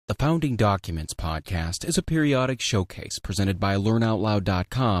The Founding Documents podcast is a periodic showcase presented by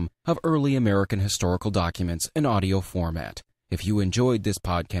LearnOutLoud.com of early American historical documents in audio format. If you enjoyed this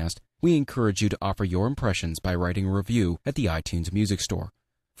podcast, we encourage you to offer your impressions by writing a review at the iTunes Music Store.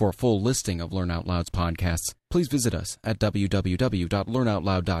 For a full listing of Learn Out Loud's podcasts, please visit us at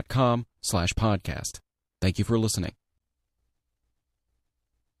www.learnoutloud.com/podcast. Thank you for listening.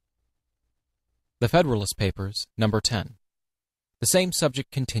 The Federalist Papers, Number 10. The same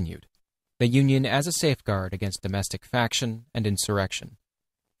subject continued. The Union as a safeguard against domestic faction and insurrection.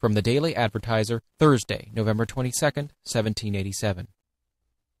 From the Daily Advertiser, Thursday, November 22, 1787.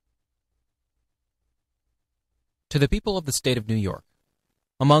 To the people of the state of New York,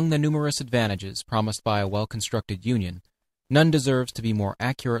 among the numerous advantages promised by a well-constructed Union, none deserves to be more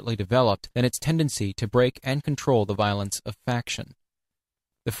accurately developed than its tendency to break and control the violence of faction.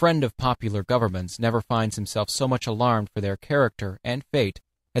 The friend of popular governments never finds himself so much alarmed for their character and fate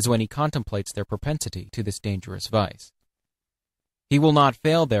as when he contemplates their propensity to this dangerous vice. He will not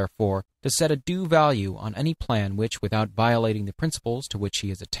fail, therefore, to set a due value on any plan which, without violating the principles to which he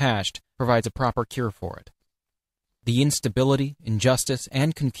is attached, provides a proper cure for it. The instability, injustice,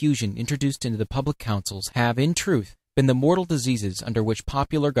 and confusion introduced into the public councils have, in truth, been the mortal diseases under which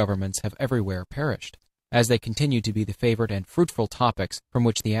popular governments have everywhere perished, as they continue to be the favorite and fruitful topics from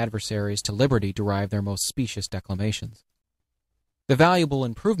which the adversaries to liberty derive their most specious declamations. The valuable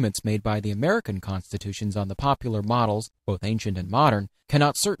improvements made by the American constitutions on the popular models, both ancient and modern,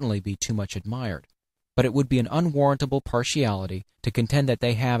 cannot certainly be too much admired, but it would be an unwarrantable partiality to contend that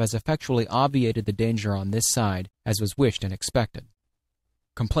they have as effectually obviated the danger on this side as was wished and expected.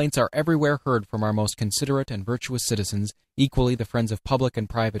 Complaints are everywhere heard from our most considerate and virtuous citizens, equally the friends of public and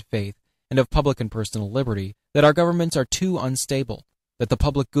private faith, and of public and personal liberty, that our governments are too unstable, that the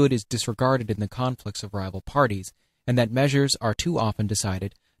public good is disregarded in the conflicts of rival parties, and that measures are too often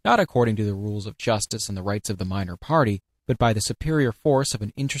decided, not according to the rules of justice and the rights of the minor party, but by the superior force of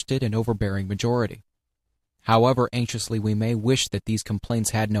an interested and overbearing majority. However anxiously we may wish that these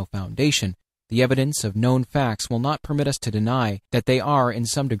complaints had no foundation, the evidence of known facts will not permit us to deny that they are in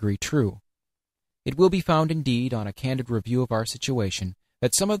some degree true. It will be found indeed, on a candid review of our situation,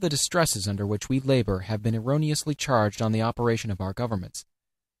 that some of the distresses under which we labor have been erroneously charged on the operation of our governments.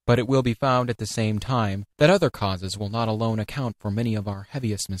 But it will be found at the same time that other causes will not alone account for many of our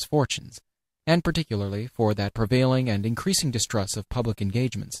heaviest misfortunes, and particularly for that prevailing and increasing distrust of public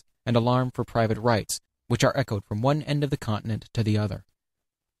engagements, and alarm for private rights, which are echoed from one end of the continent to the other.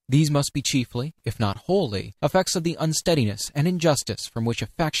 These must be chiefly, if not wholly, effects of the unsteadiness and injustice from which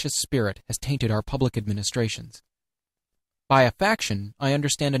a factious spirit has tainted our public administrations. By a faction, I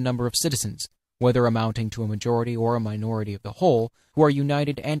understand a number of citizens, whether amounting to a majority or a minority of the whole, who are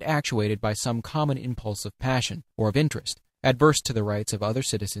united and actuated by some common impulse of passion or of interest, adverse to the rights of other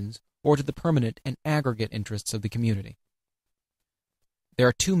citizens or to the permanent and aggregate interests of the community. There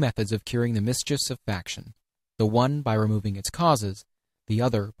are two methods of curing the mischiefs of faction, the one by removing its causes, the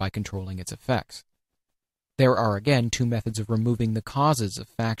other by controlling its effects. There are again two methods of removing the causes of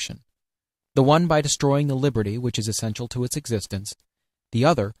faction, the one by destroying the liberty which is essential to its existence, the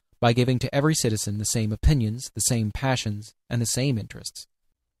other by giving to every citizen the same opinions, the same passions, and the same interests.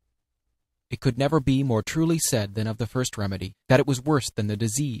 It could never be more truly said than of the first remedy, that it was worse than the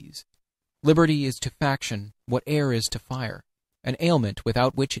disease. Liberty is to faction what air is to fire, an ailment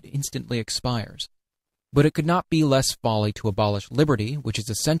without which it instantly expires. But it could not be less folly to abolish liberty, which is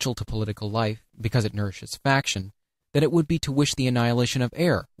essential to political life because it nourishes faction, than it would be to wish the annihilation of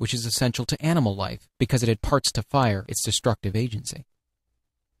air, which is essential to animal life, because it imparts to fire its destructive agency.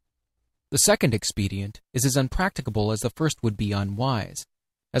 The second expedient is as unpracticable as the first would be unwise.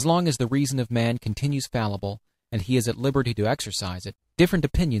 As long as the reason of man continues fallible, and he is at liberty to exercise it, different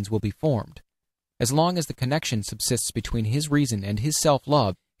opinions will be formed. As long as the connection subsists between his reason and his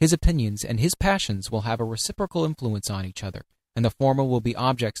self-love, his opinions and his passions will have a reciprocal influence on each other, and the former will be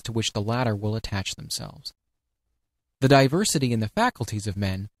objects to which the latter will attach themselves. The diversity in the faculties of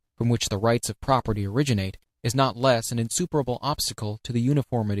men, from which the rights of property originate, is not less an insuperable obstacle to the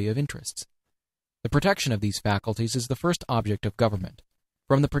uniformity of interests. The protection of these faculties is the first object of government.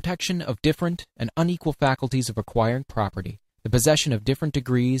 From the protection of different and unequal faculties of acquiring property, the possession of different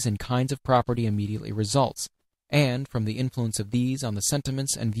degrees and kinds of property immediately results, and from the influence of these on the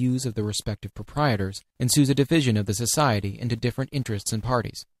sentiments and views of the respective proprietors ensues a division of the society into different interests and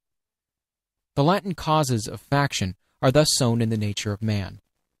parties. The latent causes of faction are thus sown in the nature of man,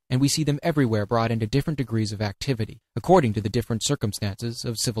 and we see them everywhere brought into different degrees of activity, according to the different circumstances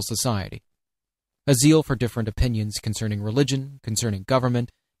of civil society. A zeal for different opinions concerning religion, concerning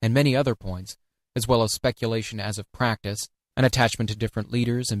government, and many other points, as well as speculation as of practice, an attachment to different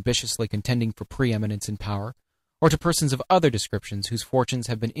leaders ambitiously contending for preeminence in power, or to persons of other descriptions whose fortunes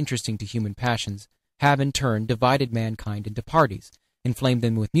have been interesting to human passions, have in turn divided mankind into parties, inflamed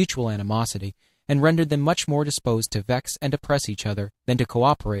them with mutual animosity, and rendered them much more disposed to vex and oppress each other than to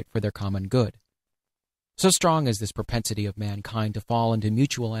cooperate for their common good. So strong is this propensity of mankind to fall into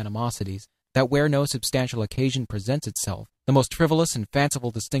mutual animosities that where no substantial occasion presents itself, the most frivolous and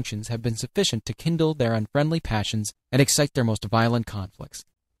fanciful distinctions have been sufficient to kindle their unfriendly passions and excite their most violent conflicts.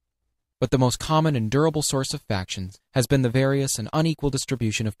 But the most common and durable source of factions has been the various and unequal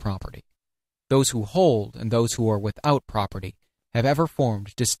distribution of property. Those who hold and those who are without property have ever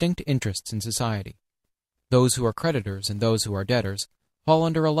formed distinct interests in society. Those who are creditors and those who are debtors fall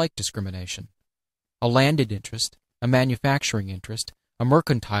under a like discrimination. A landed interest, a manufacturing interest, a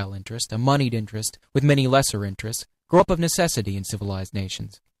mercantile interest, a moneyed interest, with many lesser interests, grow up of necessity in civilized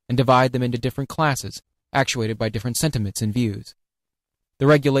nations, and divide them into different classes, actuated by different sentiments and views. The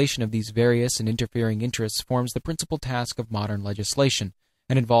regulation of these various and interfering interests forms the principal task of modern legislation,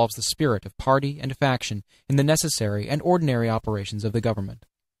 and involves the spirit of party and faction in the necessary and ordinary operations of the government.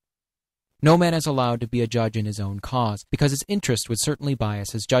 No man is allowed to be a judge in his own cause, because his interest would certainly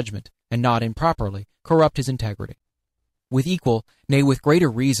bias his judgment, and not improperly corrupt his integrity. With equal, nay, with greater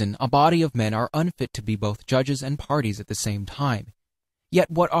reason, a body of men are unfit to be both judges and parties at the same time.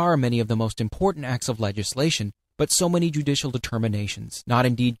 Yet what are many of the most important acts of legislation but so many judicial determinations, not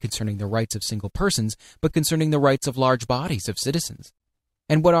indeed concerning the rights of single persons, but concerning the rights of large bodies of citizens?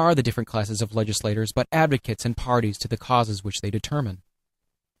 And what are the different classes of legislators but advocates and parties to the causes which they determine?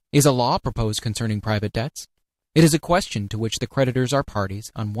 Is a law proposed concerning private debts? It is a question to which the creditors are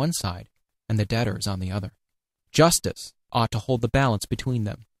parties on one side and the debtors on the other. Justice ought to hold the balance between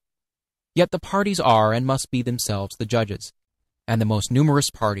them. Yet the parties are and must be themselves the judges, and the most numerous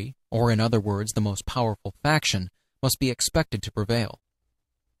party, or in other words the most powerful faction, must be expected to prevail.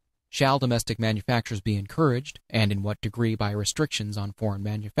 Shall domestic manufactures be encouraged, and in what degree by restrictions on foreign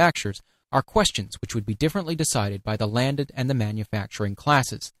manufactures, are questions which would be differently decided by the landed and the manufacturing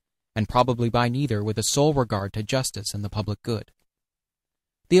classes, and probably by neither with a sole regard to justice and the public good.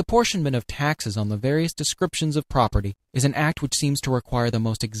 The apportionment of taxes on the various descriptions of property is an act which seems to require the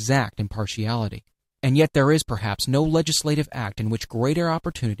most exact impartiality, and yet there is perhaps no legislative act in which greater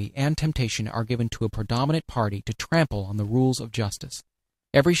opportunity and temptation are given to a predominant party to trample on the rules of justice.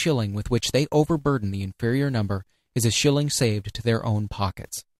 Every shilling with which they overburden the inferior number is a shilling saved to their own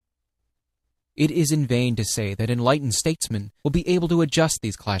pockets. It is in vain to say that enlightened statesmen will be able to adjust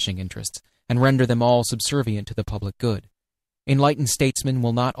these clashing interests and render them all subservient to the public good. Enlightened statesmen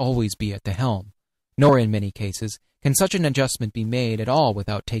will not always be at the helm, nor in many cases can such an adjustment be made at all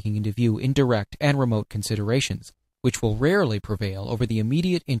without taking into view indirect and remote considerations, which will rarely prevail over the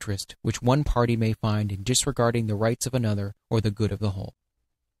immediate interest which one party may find in disregarding the rights of another or the good of the whole.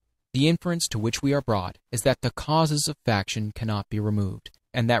 The inference to which we are brought is that the causes of faction cannot be removed,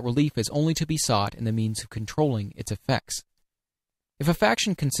 and that relief is only to be sought in the means of controlling its effects. If a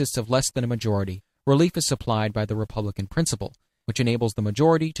faction consists of less than a majority, relief is supplied by the Republican principle, which enables the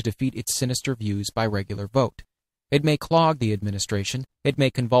majority to defeat its sinister views by regular vote. It may clog the administration, it may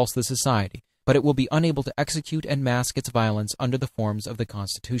convulse the society, but it will be unable to execute and mask its violence under the forms of the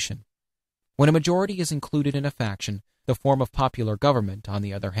Constitution. When a majority is included in a faction, the form of popular government, on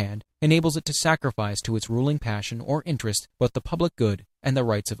the other hand, enables it to sacrifice to its ruling passion or interest both the public good and the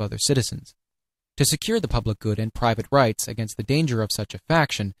rights of other citizens. To secure the public good and private rights against the danger of such a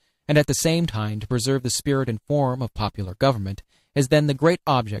faction, and at the same time to preserve the spirit and form of popular government, is then the great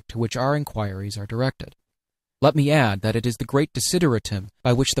object to which our inquiries are directed. Let me add that it is the great desideratum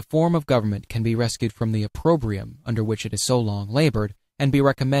by which the form of government can be rescued from the opprobrium under which it has so long labored, and be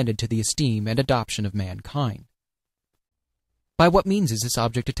recommended to the esteem and adoption of mankind. By what means is this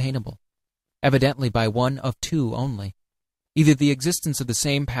object attainable? Evidently by one of two only. Either the existence of the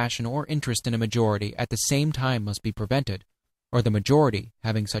same passion or interest in a majority at the same time must be prevented, or the majority,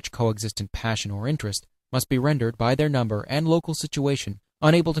 having such coexistent passion or interest, must be rendered by their number and local situation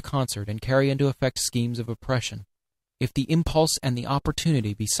unable to concert and carry into effect schemes of oppression. If the impulse and the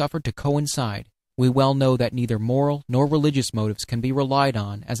opportunity be suffered to coincide, we well know that neither moral nor religious motives can be relied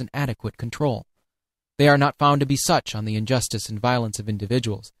on as an adequate control. They are not found to be such on the injustice and violence of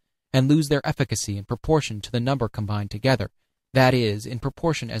individuals, and lose their efficacy in proportion to the number combined together, that is, in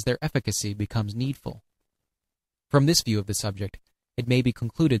proportion as their efficacy becomes needful. From this view of the subject, it may be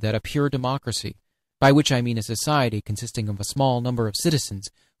concluded that a pure democracy, by which I mean a society consisting of a small number of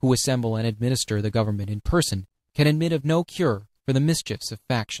citizens who assemble and administer the government in person, can admit of no cure for the mischiefs of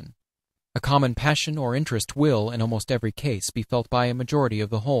faction. A common passion or interest will, in almost every case, be felt by a majority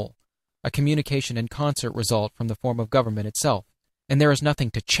of the whole. A communication and concert result from the form of government itself, and there is nothing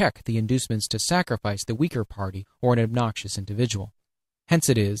to check the inducements to sacrifice the weaker party or an obnoxious individual. Hence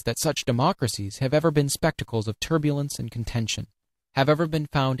it is that such democracies have ever been spectacles of turbulence and contention, have ever been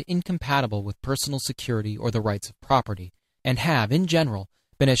found incompatible with personal security or the rights of property, and have, in general,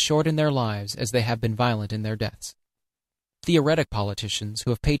 been as short in their lives as they have been violent in their deaths. Theoretic politicians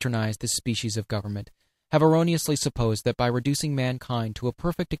who have patronized this species of government have erroneously supposed that by reducing mankind to a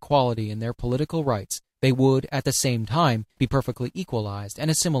perfect equality in their political rights, they would, at the same time, be perfectly equalized and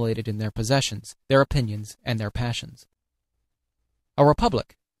assimilated in their possessions, their opinions, and their passions. A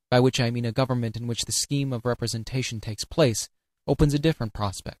republic, by which I mean a government in which the scheme of representation takes place, opens a different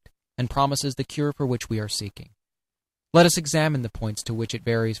prospect, and promises the cure for which we are seeking. Let us examine the points to which it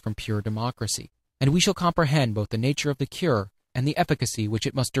varies from pure democracy, and we shall comprehend both the nature of the cure and the efficacy which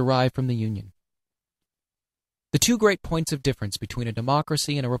it must derive from the union. The two great points of difference between a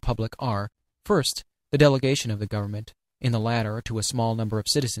democracy and a republic are, first, the delegation of the government, in the latter to a small number of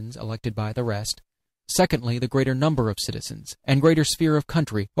citizens elected by the rest; secondly, the greater number of citizens and greater sphere of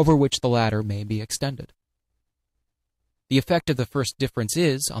country over which the latter may be extended. The effect of the first difference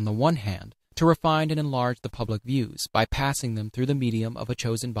is, on the one hand, to refine and enlarge the public views by passing them through the medium of a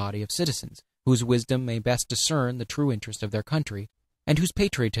chosen body of citizens, whose wisdom may best discern the true interest of their country, and whose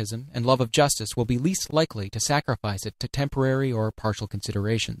patriotism and love of justice will be least likely to sacrifice it to temporary or partial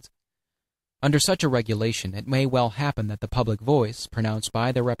considerations. Under such a regulation, it may well happen that the public voice, pronounced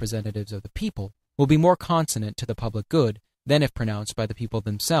by the representatives of the people, will be more consonant to the public good than if pronounced by the people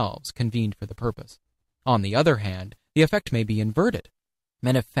themselves, convened for the purpose. On the other hand, the effect may be inverted.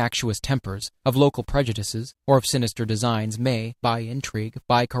 Men of factious tempers, of local prejudices, or of sinister designs may, by intrigue,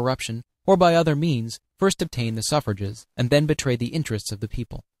 by corruption, or by other means, first obtain the suffrages, and then betray the interests of the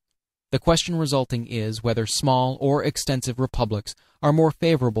people. The question resulting is whether small or extensive republics are more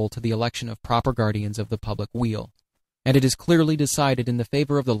favorable to the election of proper guardians of the public weal, and it is clearly decided in the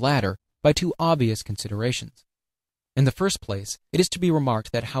favor of the latter by two obvious considerations. In the first place, it is to be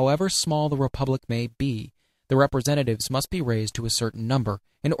remarked that however small the republic may be, the representatives must be raised to a certain number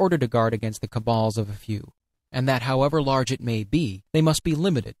in order to guard against the cabals of a few, and that however large it may be, they must be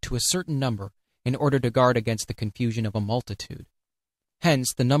limited to a certain number in order to guard against the confusion of a multitude.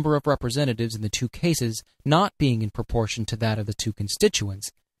 Hence, the number of representatives in the two cases not being in proportion to that of the two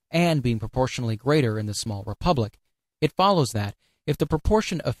constituents, and being proportionally greater in the small republic, it follows that, if the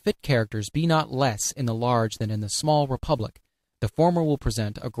proportion of fit characters be not less in the large than in the small republic, the former will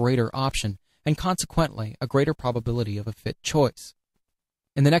present a greater option, and consequently a greater probability of a fit choice.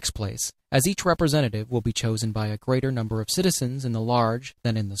 In the next place, as each representative will be chosen by a greater number of citizens in the large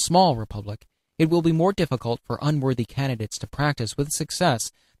than in the small republic, it will be more difficult for unworthy candidates to practice with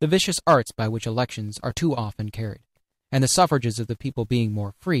success the vicious arts by which elections are too often carried, and the suffrages of the people being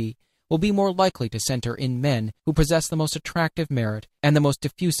more free, will be more likely to center in men who possess the most attractive merit and the most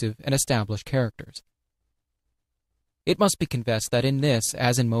diffusive and established characters. It must be confessed that in this,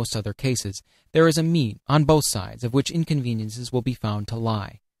 as in most other cases, there is a mean, on both sides, of which inconveniences will be found to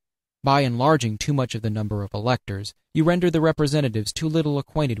lie. By enlarging too much of the number of electors, you render the representatives too little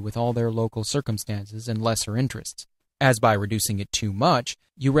acquainted with all their local circumstances and lesser interests, as by reducing it too much,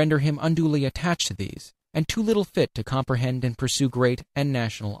 you render him unduly attached to these, and too little fit to comprehend and pursue great and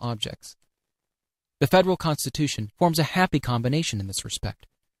national objects. The federal constitution forms a happy combination in this respect,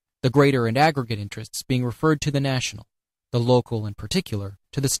 the greater and aggregate interests being referred to the national, the local in particular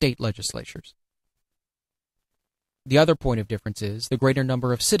to the state legislatures. The other point of difference is the greater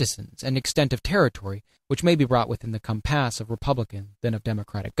number of citizens and extent of territory which may be brought within the compass of republican than of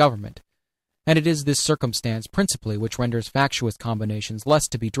democratic government, and it is this circumstance principally which renders factious combinations less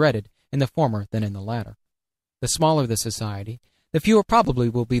to be dreaded in the former than in the latter. The smaller the society, the fewer probably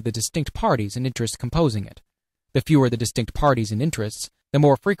will be the distinct parties and interests composing it. The fewer the distinct parties and interests, the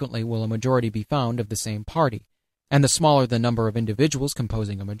more frequently will a majority be found of the same party, and the smaller the number of individuals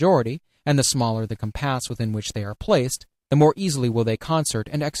composing a majority, and the smaller the compass within which they are placed, the more easily will they concert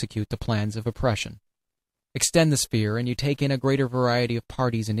and execute the plans of oppression. Extend the sphere, and you take in a greater variety of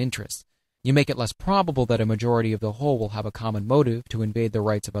parties and interests. You make it less probable that a majority of the whole will have a common motive to invade the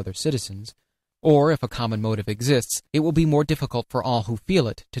rights of other citizens, or, if a common motive exists, it will be more difficult for all who feel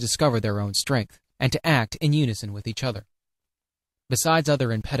it to discover their own strength, and to act in unison with each other. Besides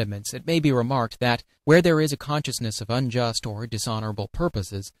other impediments, it may be remarked that, where there is a consciousness of unjust or dishonorable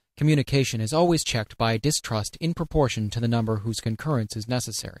purposes, communication is always checked by distrust in proportion to the number whose concurrence is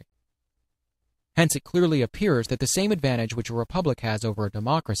necessary. Hence it clearly appears that the same advantage which a republic has over a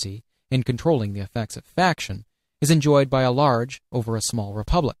democracy, in controlling the effects of faction, is enjoyed by a large over a small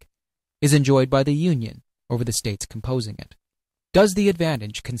republic, is enjoyed by the Union over the states composing it. Does the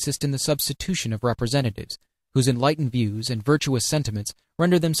advantage consist in the substitution of representatives, whose enlightened views and virtuous sentiments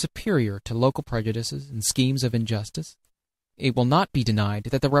render them superior to local prejudices and schemes of injustice? It will not be denied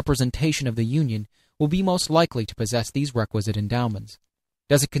that the representation of the Union will be most likely to possess these requisite endowments.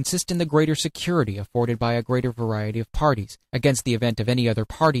 Does it consist in the greater security afforded by a greater variety of parties, against the event of any other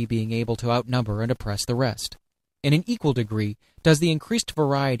party being able to outnumber and oppress the rest? In an equal degree, does the increased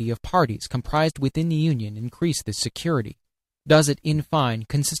variety of parties comprised within the Union increase this security? Does it, in fine,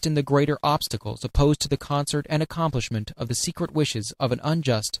 consist in the greater obstacles opposed to the concert and accomplishment of the secret wishes of an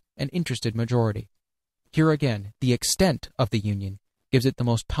unjust and interested majority? Here again, the extent of the Union gives it the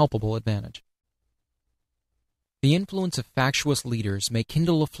most palpable advantage. The influence of factious leaders may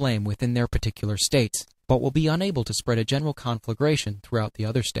kindle a flame within their particular states, but will be unable to spread a general conflagration throughout the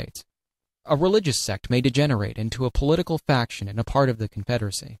other states. A religious sect may degenerate into a political faction in a part of the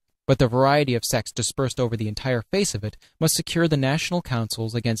Confederacy, but the variety of sects dispersed over the entire face of it must secure the national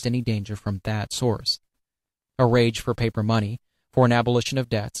councils against any danger from that source. A rage for paper money, for an abolition of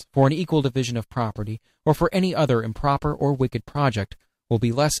debts, for an equal division of property, or for any other improper or wicked project will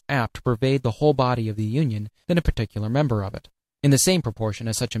be less apt to pervade the whole body of the Union than a particular member of it, in the same proportion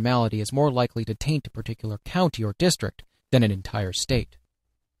as such a malady is more likely to taint a particular county or district than an entire state.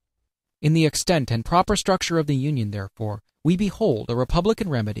 In the extent and proper structure of the Union, therefore, we behold a republican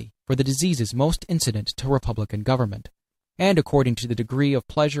remedy for the diseases most incident to republican government, and according to the degree of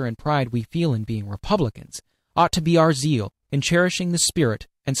pleasure and pride we feel in being republicans, ought to be our zeal in cherishing the spirit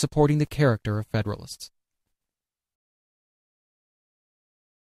and supporting the character of Federalists.